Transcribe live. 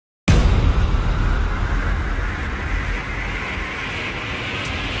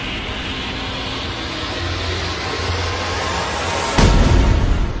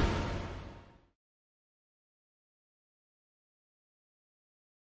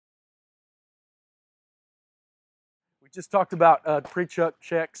Just talked about pre-chuck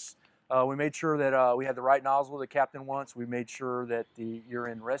checks. We made sure that we had the right nozzle the captain wants. We made sure that you're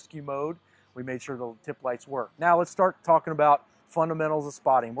in rescue mode. We made sure the tip lights work. Now let's start talking about fundamentals of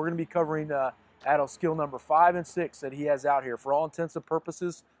spotting. We're going to be covering AADO skill number 5 and 6 that he has out here. For all intents and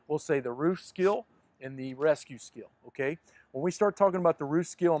purposes, we'll say the roof skill and the rescue skill, okay? When we start talking about the roof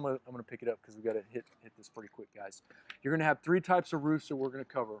skill, I'm gonna pick it up because we got to hit this pretty quick, guys. You're gonna have 3 types of roofs that we're gonna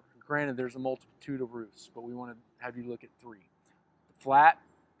cover. Granted, there's a multitude of roofs, but we want to have you look at 3. Flat,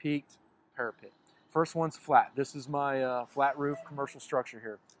 peaked, parapet. First one's flat. This is my flat roof commercial structure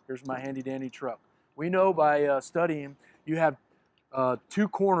here. Here's my handy dandy truck. We know by studying, you have 2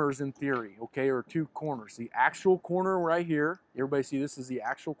 corners in theory, okay, or 2 corners. The actual corner right here, everybody see this is the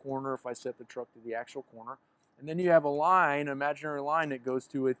actual corner if I set the truck to the actual corner. And then you have a line, an imaginary line that goes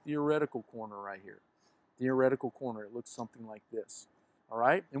to a theoretical corner right here. Theoretical corner, it looks something like this. All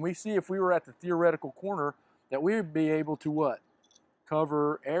right, and we see if we were at the theoretical corner that we would be able to what?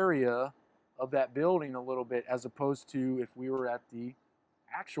 Cover area of that building a little bit as opposed to if we were at the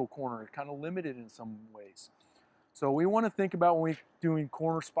actual corner, kind of limited in some ways. So we want to think about when we're doing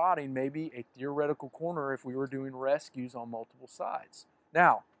corner spotting, maybe a theoretical corner if we were doing rescues on multiple sides.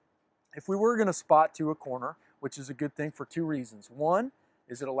 Now, if we were going to spot to a corner, which is a good thing for 2 reasons. One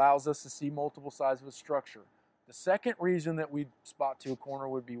is it allows us to see multiple sides of a structure. The second reason that we'd spot to a corner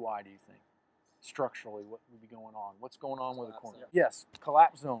would be why, do you think? Structurally, what would be going on? What's going on with a corner? Yes,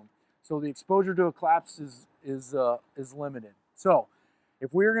 collapse zone. So the exposure to a collapse is limited. So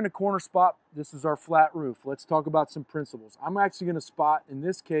if we're going to corner spot, this is our flat roof. Let's talk about some principles. I'm actually going to spot, in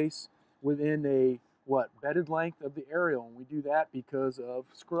this case, within a, bedded length of the aerial. And we do that because of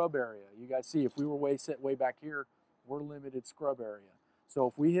scrub area. You guys see, if we were set way back here, we're limited scrub area. So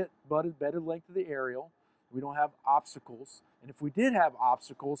if we hit bedded length of the aerial, we don't have obstacles. And if we did have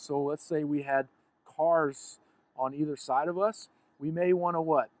obstacles, so let's say we had cars on either side of us, we may want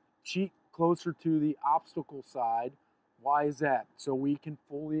to cheat closer to the obstacle side. Why is that? So we can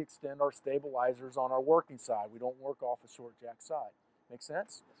fully extend our stabilizers on our working side. We don't work off a short jack side. Make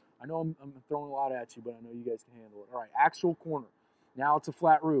sense? I know I'm throwing a lot at you, but I know you guys can handle it. All right, actual corner. Now it's a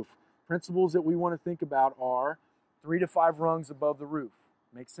flat roof. Principles that we want to think about are 3 to 5 rungs above the roof.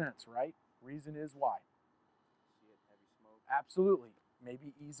 Makes sense, right? Reason is why? Absolutely.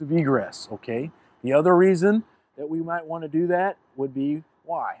 Maybe ease of egress, okay? The other reason that we might want to do that would be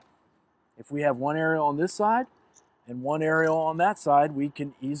why? If we have one aerial on this side and one aerial on that side, we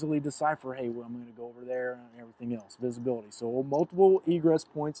can easily decipher, hey, well, I'm going to go over there and everything else, visibility. So multiple egress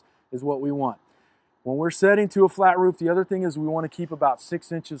points is what we want. When we're setting to a flat roof, the other thing is we want to keep about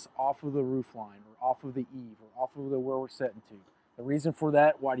 6 inches off of the roof line or off of the eave or off of where we're setting to. The reason for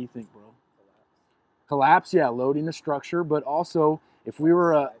that, why do you think, bro? Collapse, yeah, loading the structure, but also if we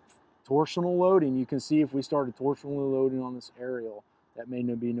were torsional loading, you can see if we started torsionally loading on this aerial, that may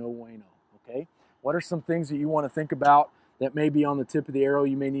be no bueno, okay? What are some things that you want to think about that may be on the tip of the aerial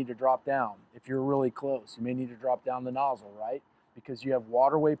you may need to drop down? If you're really close, you may need to drop down the nozzle, right? Because you have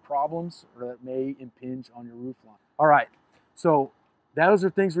waterway problems or that may impinge on your roof line. All right, so those are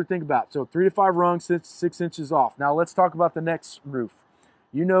things we're thinking about. So 3 to 5 rungs, 6 inches off. Now let's talk about the next roof.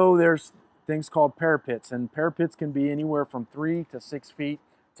 You know there's things called parapets, and parapets can be anywhere from 3 to 6 feet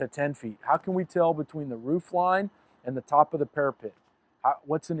to 10 feet. How can we tell between the roof line and the top of the parapet?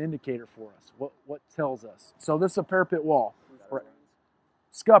 What's an indicator for us? What tells us? So this is a parapet wall.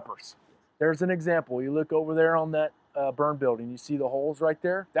 Scuppers. There's an example. You look over there on that burn building, you see the holes right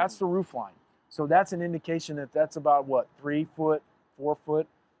there? That's the roof line. So that's an indication that that's about 3 foot, 4 foot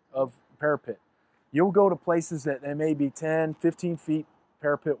of parapet. You'll go to places that they may be 10, 15 feet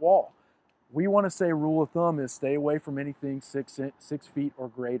parapet wall. We want to say rule of thumb is stay away from anything 6 feet or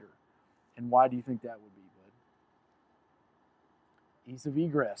greater. And why do you think that would be, bud? Ease of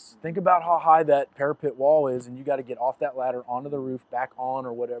egress. Think about how high that parapet wall is, and you got to get off that ladder onto the roof, back on,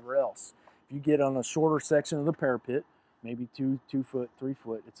 or whatever else. If you get on a shorter section of the parapet, maybe 2 foot, 3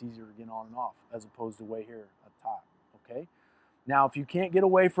 foot, it's easier to get on and off as opposed to way here up top, okay? Now, if you can't get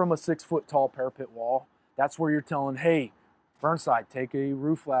away from a 6 foot tall parapet wall, that's where you're telling, hey, Burnside, take a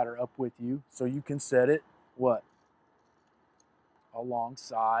roof ladder up with you so you can set it,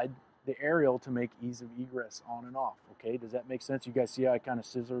 alongside the aerial to make ease of egress on and off, okay? Does that make sense? You guys see how I kind of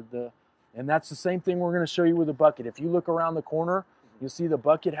scissored and that's the same thing we're going to show you with the bucket. If you look around the corner, you'll see the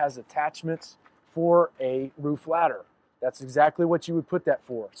bucket has attachments for a roof ladder. That's exactly what you would put that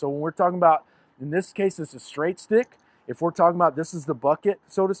for. So when we're talking about, in this case, it's a straight stick. If we're talking about this is the bucket,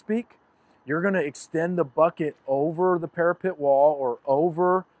 so to speak, you're going to extend the bucket over the parapet wall or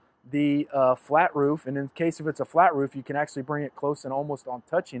over the flat roof. And in case if it's a flat roof, you can actually bring it close and almost on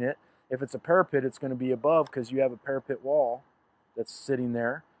touching it. If it's a parapet, it's going to be above because you have a parapet wall that's sitting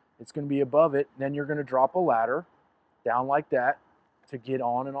there. It's going to be above it. Then you're going to drop a ladder down like that to get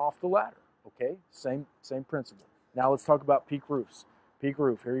on and off the ladder. Okay, same principle. Now let's talk about peak roofs. Peak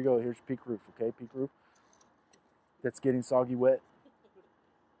roof, here you go, here's peak roof, okay, peak roof. That's getting soggy wet.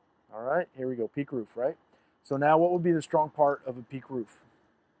 All right, here we go, peak roof, right? So now what would be the strong part of a peak roof?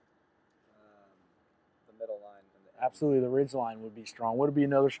 The middle line. And the Absolutely, the ridge line would be strong. What would be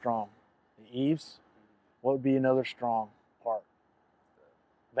another strong? The eaves? What would be another strong part?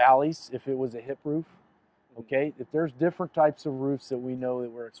 Valleys, if it was a hip roof. Okay, if there's different types of roofs that we know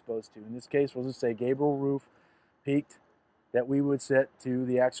that we're exposed to. In this case, we'll just say gable roof, peaked, that we would set to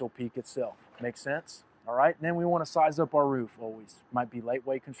the actual peak itself. Make sense? All right, and then we want to size up our roof always. Might be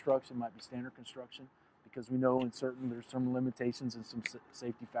lightweight construction, might be standard construction, because we know there's some limitations and some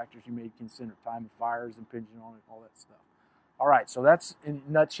safety factors you may consider. Time of fires, impinging on it, all that stuff. All right, so that's in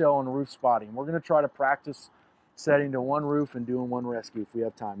a nutshell on roof spotting. We're going to try to practice setting to one roof and doing one rescue if we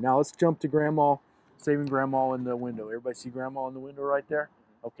have time. Now let's jump to grandma, saving grandma in the window. Everybody see grandma in the window right there?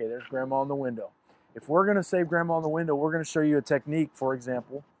 Okay, there's grandma in the window. If we're going to save grandma in the window, we're going to show you a technique. For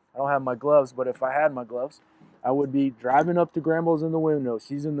example, I don't have my gloves, but if I had my gloves, I would be driving up to grandma's in the window.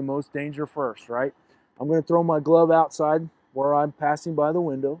 She's in the most danger first, right? I'm going to throw my glove outside where I'm passing by the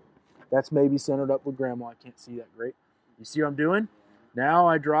window. That's maybe centered up with grandma. I can't see that great. You see what I'm doing? Now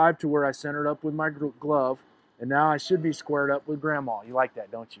I drive to where I centered up with my glove, and now I should be squared up with grandma. You like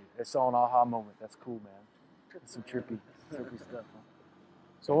that, don't you? It's all an aha moment. That's cool, man. That's some trippy stuff. Huh?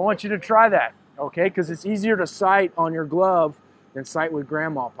 So I want you to try that, okay? Because it's easier to sight on your glove than sight with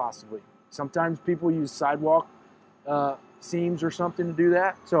grandma, possibly. Sometimes people use sidewalk seams or something to do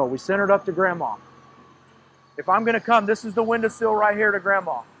that. So we centered up to grandma. If I'm going to come, this is the windowsill right here to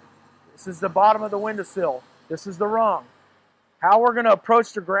grandma. This is the bottom of the windowsill. This is the rung. How we're going to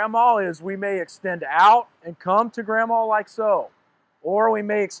approach to grandma is we may extend out and come to grandma like so. Or we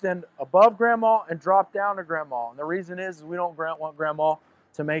may extend above grandma and drop down to grandma. And the reason is we don't want grandma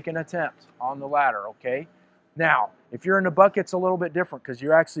to make an attempt on the ladder, okay? Now, if you're in the bucket, it's a little bit different because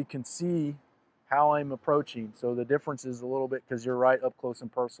you actually can see how I'm approaching. So the difference is a little bit because you're right up close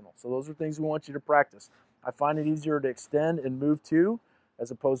and personal. So those are things we want you to practice. I find it easier to extend and move to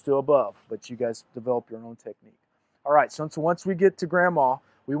as opposed to above, but you guys develop your own technique. All right, so once we get to grandma,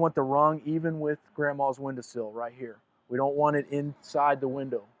 we want the rung even with grandma's windowsill right here. We don't want it inside the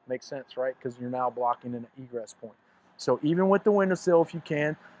window. Makes sense, right? Because you're now blocking an egress point. So even with the windowsill, if you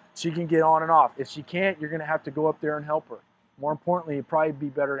can, she can get on and off. If she can't, you're going to have to go up there and help her. More importantly, it'd probably be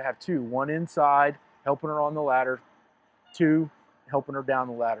better to have two. One inside, helping her on the ladder. Two, helping her down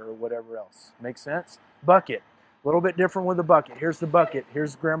the ladder or whatever else. Make sense? Bucket. A little bit different with the bucket. Here's the bucket.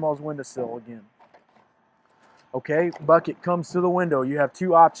 Here's grandma's windowsill again. Okay, bucket comes to the window. You have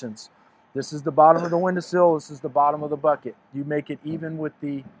two options. This is the bottom of the windowsill. This is the bottom of the bucket. You make it even with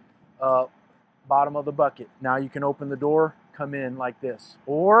the bottom of the bucket. Now you can open the door, come in like this.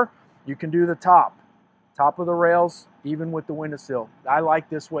 Or you can do the top of the rails, even with the windowsill. I like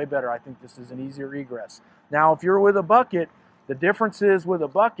this way better. I think this is an easier egress. Now, if you're with a bucket, the difference is with a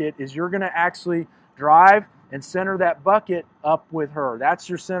bucket is you're going to actually drive and center that bucket up with her. That's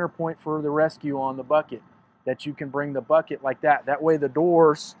your center point for the rescue on the bucket, that you can bring the bucket like that. That way the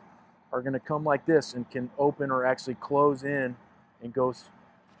doors are going to come like this and can open or actually close in and goes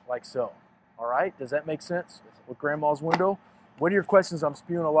like so. All right, does that make sense with grandma's window? What are your questions? I'm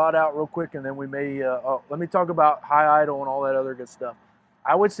spewing a lot out real quick, and then we may, let me talk about high idle and all that other good stuff.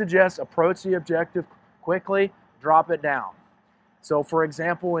 I would suggest approach the objective quickly, drop it down. So for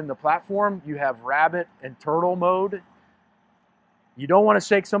example, in the platform, you have rabbit and turtle mode. You don't want to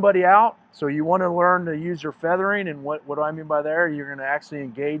shake somebody out, so you want to learn to use your feathering. And what do I mean by there? You're going to actually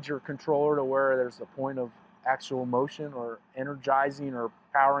engage your controller to where there's a point of actual motion or energizing or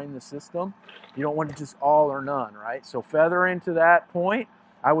powering the system. You don't want to just all or none, right? So feathering to that point,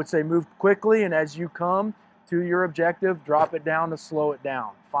 I would say move quickly, and as you come to your objective, drop it down to slow it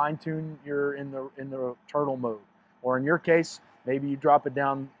down. Fine tune your in the turtle mode, or in your case, maybe you drop it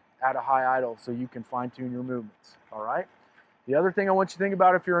down at a high idle so you can fine tune your movements. All right. The other thing I want you to think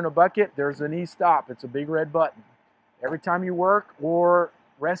about, if you're in a bucket, there's an E-stop. It's a big red button. Every time you work or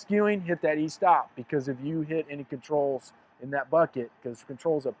rescuing, hit that E-stop, because if you hit any controls in that bucket, because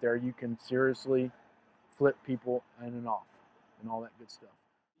controls up there, you can seriously flip people in and off and all that good stuff.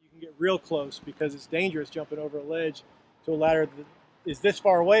 You can get real close because it's dangerous jumping over a ledge to a ladder that is this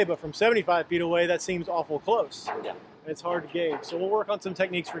far away, but from 75 feet away, that seems awful close. Yeah. And it's hard to gauge. So we'll work on some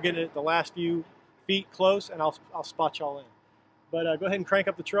techniques for getting it the last few feet close, and I'll spot y'all in. But go ahead and crank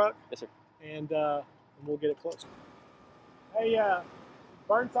up the truck. Yes, sir. And we'll get it close. Hey,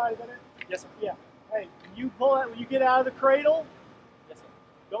 Burnside, is that it? Yes, sir. Yeah. Hey, you pull that when you get out of the cradle. Yes,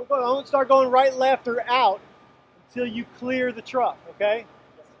 sir. Don't start going right, left, or out until you clear the truck. Okay?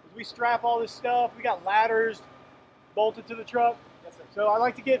 Yes, sir. We strap all this stuff. We got ladders bolted to the truck. Yes, sir. So I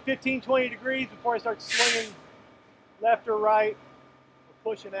like to get 15, 20 degrees before I start swinging left or right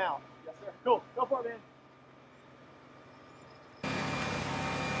or pushing out. Yes, sir. Cool. Go for it, man.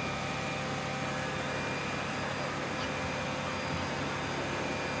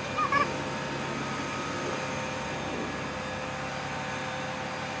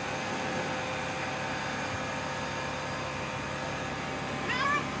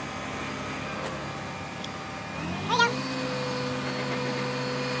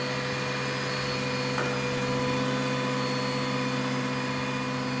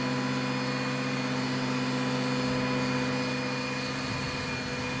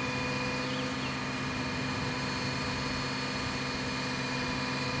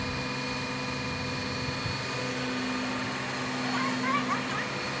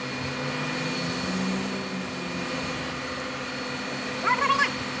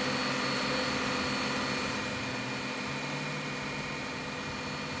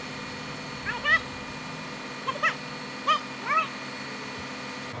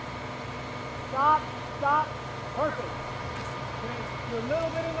 Stop, stop, perfect. Okay, you're a little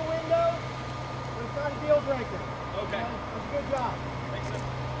bit in the window, but it's not a deal breaker. Okay. That's a good job. Thanks, sir.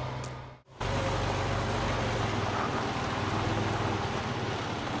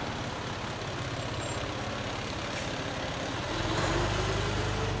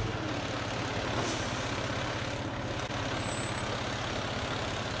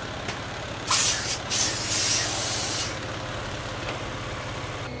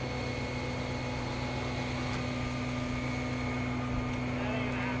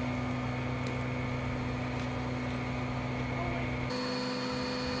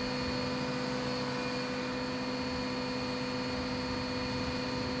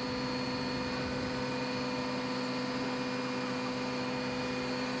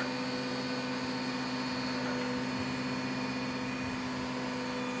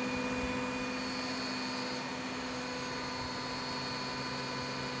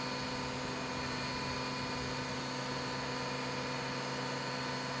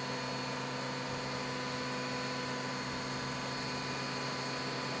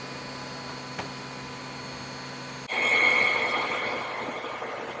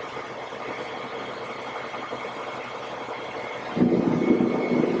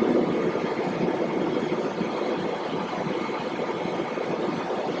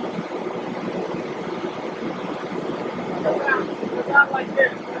 It's not like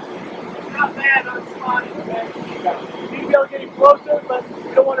this. It's not bad on spotting, okay? You need to be able to get closer, but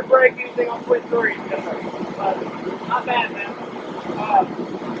you don't want to break anything on foot 3. Yes, sir. But not bad, man.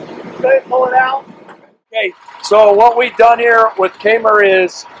 Go ahead and pull it out. Okay, so what we've done here with Kamer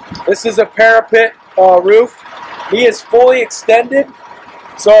is, this is a parapet roof. He is fully extended.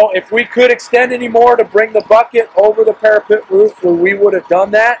 So if we could extend any more to bring the bucket over the parapet roof, we would have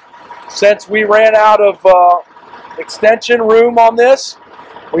done that. Since we ran out of extension room on this,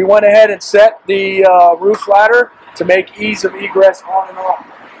 we went ahead and set the roof ladder to make ease of egress on and off.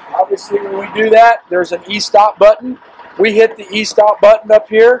 Obviously when we do that, there's an e-stop button. We hit the e-stop button up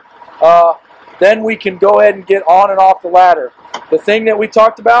here. Then we can go ahead and get on and off the ladder. The thing that we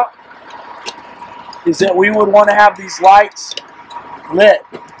talked about is that we would want to have these lights lit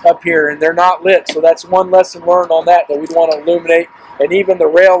up here, and they're not lit. So that's one lesson learned on that we'd want to illuminate. And even the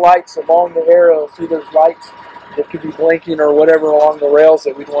rail lights along the rail, see there's lights that could be blinking or whatever along the rails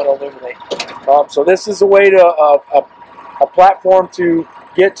that we'd want to illuminate. So this is a way to, a platform to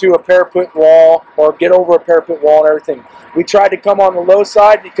get to a parapet wall or get over a parapet wall and everything. We tried to come on the low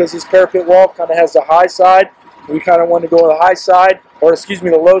side because this parapet wall kind of has the high side. We kind of want to go to the high side, or excuse me,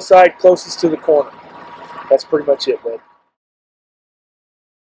 the low side closest to the corner. That's pretty much it, bud.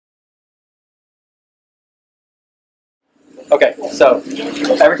 Okay, so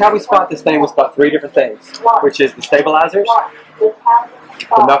every time we spot this thing, we spot 3 different things, which is the stabilizers, the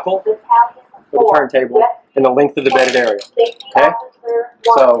knuckle, or the turntable, and the length of the bedded area. Okay?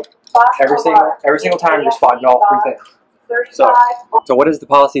 So every single time you're spotting all 3 things. So what does the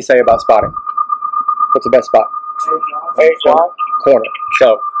policy say about spotting? What's the best spot? Corner.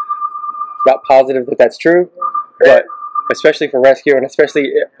 So not positive that that's true, but especially for rescue, and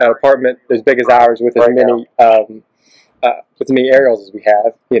especially an apartment as big as ours with as many aerials as we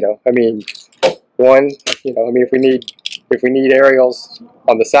have, I mean, if we need aerials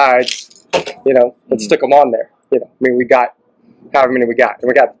on the sides, let's stick them on there. I mean, we got however many we got, and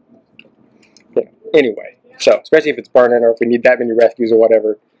we got, anyway. So, especially if it's burning or if we need that many rescues or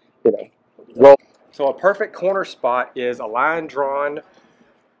whatever, you know, roll. So a perfect corner spot is a line drawn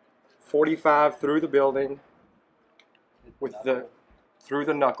 45 through the building with through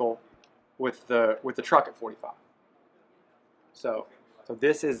the knuckle with the truck at 45. So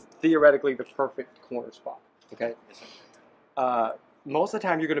this is theoretically the perfect corner spot. Okay. Most of the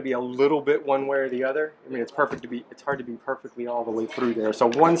time you're going to be a little bit one way or the other. I mean, it's hard to be perfectly all the way through there. So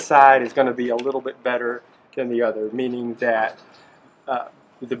one side is going to be a little bit better than the other, meaning that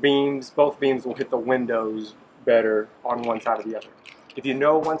both beams will hit the windows better on one side or the other. If you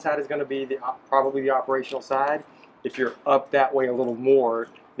know one side is going to be probably the operational side, if you're up that way a little more,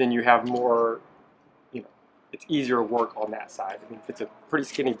 then you have more, you know, it's easier work on that side. I mean, if it's a pretty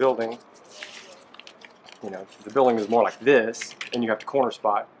skinny building, you know, if the building is more like this, and you have to corner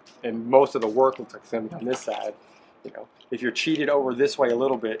spot, and most of the work looks like it's going to be on this side, you know, if you're cheated over this way a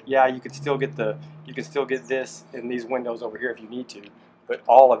little bit, yeah, you can still get this in these windows over here if you need to, but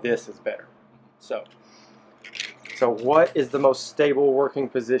all of this is better. So what is the most stable working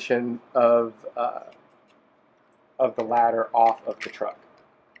position of the ladder off of the truck?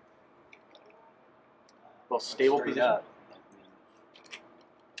 Well, stable position. Up.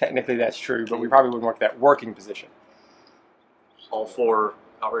 Technically that's true, but we probably wouldn't work that working position. All four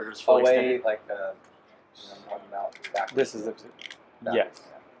outriggers fully extended. Like talking about back. This is yes.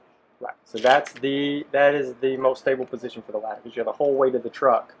 Right. So that is the most stable position for the ladder because you have the whole weight of the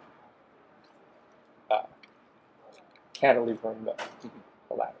truck cantilevering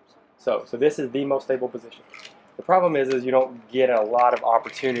the ladders. So this is the most stable position. The problem is you don't get a lot of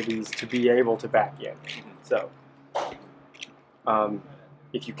opportunities to be able to back in. So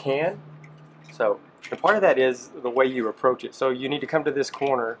if you can, and part of that is the way you approach it. So you need to come to this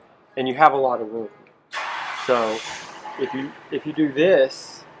corner and you have a lot of room. So if you do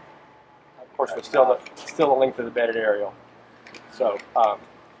this, of course there's still the length of the bedded aerial. So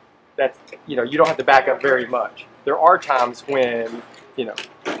that's, you know, you don't have to back up very much. There are times when, you know,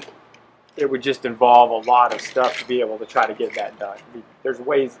 it would just involve a lot of stuff to be able to try to get that done. There's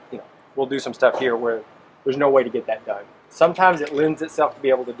ways, you know, we'll do some stuff here where there's no way to get that done. Sometimes it lends itself to be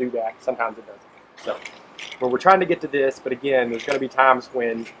able to do that, sometimes it doesn't. So when we're trying to get to this, but again, there's going to be times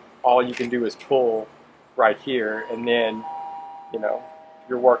when all you can do is pull right here, and then, you know,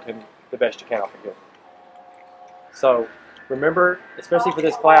 you're working the best you can off of here. So remember, especially for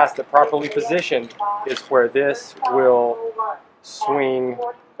this class, that properly positioned is where this will swing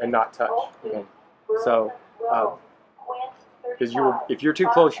and not touch. Okay? So because if you're too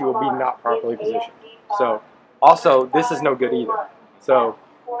close, you will be not properly positioned. So also, this is no good either. So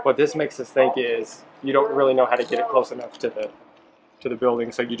what this makes us think is you don't really know how to get it close enough to the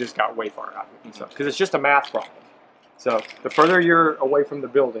building, so you just got way far out. So because it's just a math problem. So the further you're away from the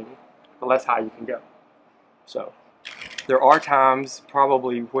building, the less high you can go. So there are times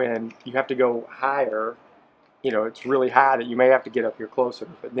probably when you have to go higher. You know, it's really high that you may have to get up here closer,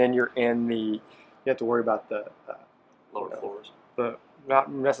 but then you have to worry about the lower floors.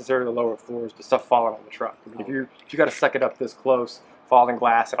 Not necessarily the lower floors, but stuff falling on the truck. I mean, if you got to suck it up this close, falling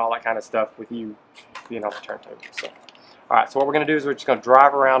glass and all that kind of stuff with you being off the turntable. So, all right. So what we're going to do is we're just going to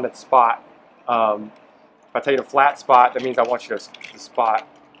drive around that spot. If I tell you to flat spot, that means I want you to spot,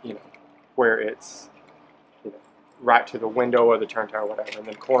 you know, where it's, you know, right to the window or the turntable or whatever. And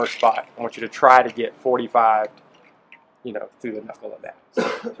then corner spot, I want you to try to get 45, you know, through the knuckle of that. So,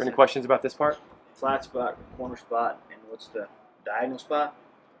 is there any questions about this part? Flat spot, corner spot, and what's the diagonal spot?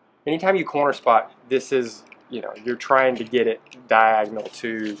 Anytime you corner spot, this is, you know, you're trying to get it diagonal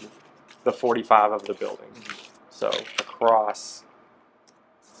to the 45 of the building. So across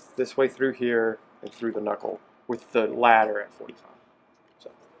this way through here and through the knuckle with the ladder at 45.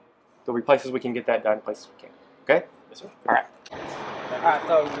 So there'll be places we can get that done, places we can't. Okay? Yes, sir. All right. All right,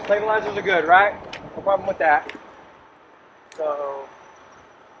 so the stabilizers are good, right? No problem with that. So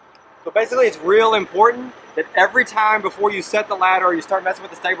basically it's real important that every time before you set the ladder or you start messing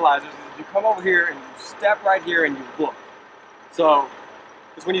with the stabilizers, you come over here and you step right here and you look. So,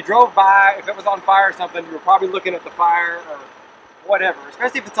 because when you drove by, if it was on fire or something, you were probably looking at the fire or whatever,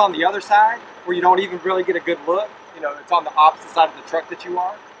 especially if it's on the other side where you don't even really get a good look. You know, it's on the opposite side of the truck that you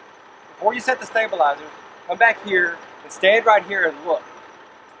are. Before you set the stabilizer, come back here and stand right here and look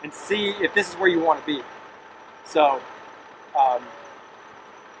and see if this is where you want to be. So,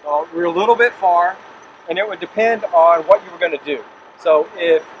 we're a little bit far, and it would depend on what you were going to do. So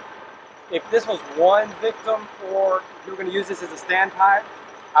if this was one victim, or if you were going to use this as a standpipe,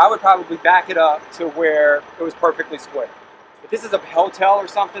 I would probably back it up to where it was perfectly square. If this is a hotel or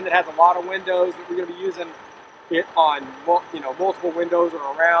something that has a lot of windows that we're going to be using it on, you know, multiple windows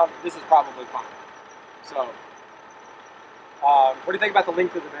or around, this is probably fine. So, what do you think about the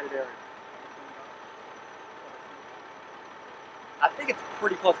length of the bedded area? I think it's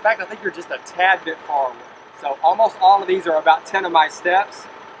pretty close. In fact, I think you're just a tad bit far away. So almost all of these are about 10 of my steps.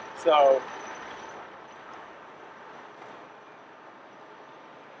 So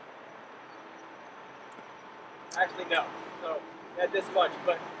actually no. So not this much,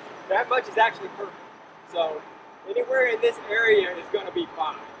 but that much is actually perfect. So anywhere in this area is going to be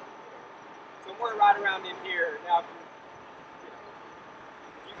fine. Somewhere right around in here. Now, if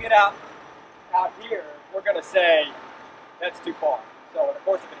you get out here, we're going to say that's too far. So of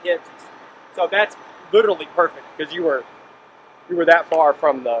course if it hits, so that's literally perfect because you were that far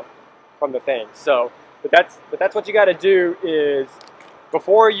from the thing. So, but that's what you got to do is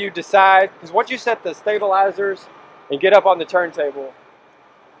before you decide, because once you set the stabilizers and get up on the turntable,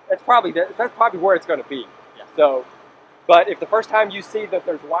 that's probably where it's going to be. Yeah. So, but if the first time you see that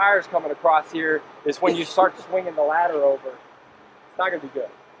there's wires coming across here is when you start swinging the ladder over, it's not going to be good.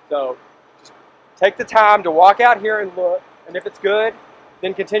 So, just take the time to walk out here and look, and if it's good,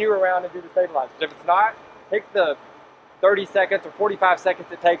 then continue around and do the stabilizers. If it's not, take the 30 seconds or 45 seconds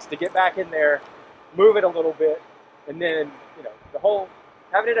it takes to get back in there, move it a little bit, and then, the whole,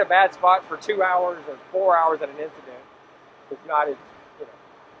 having it in a bad spot for 2 hours or 4 hours at an incident is not as, just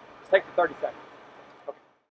take the 30 seconds.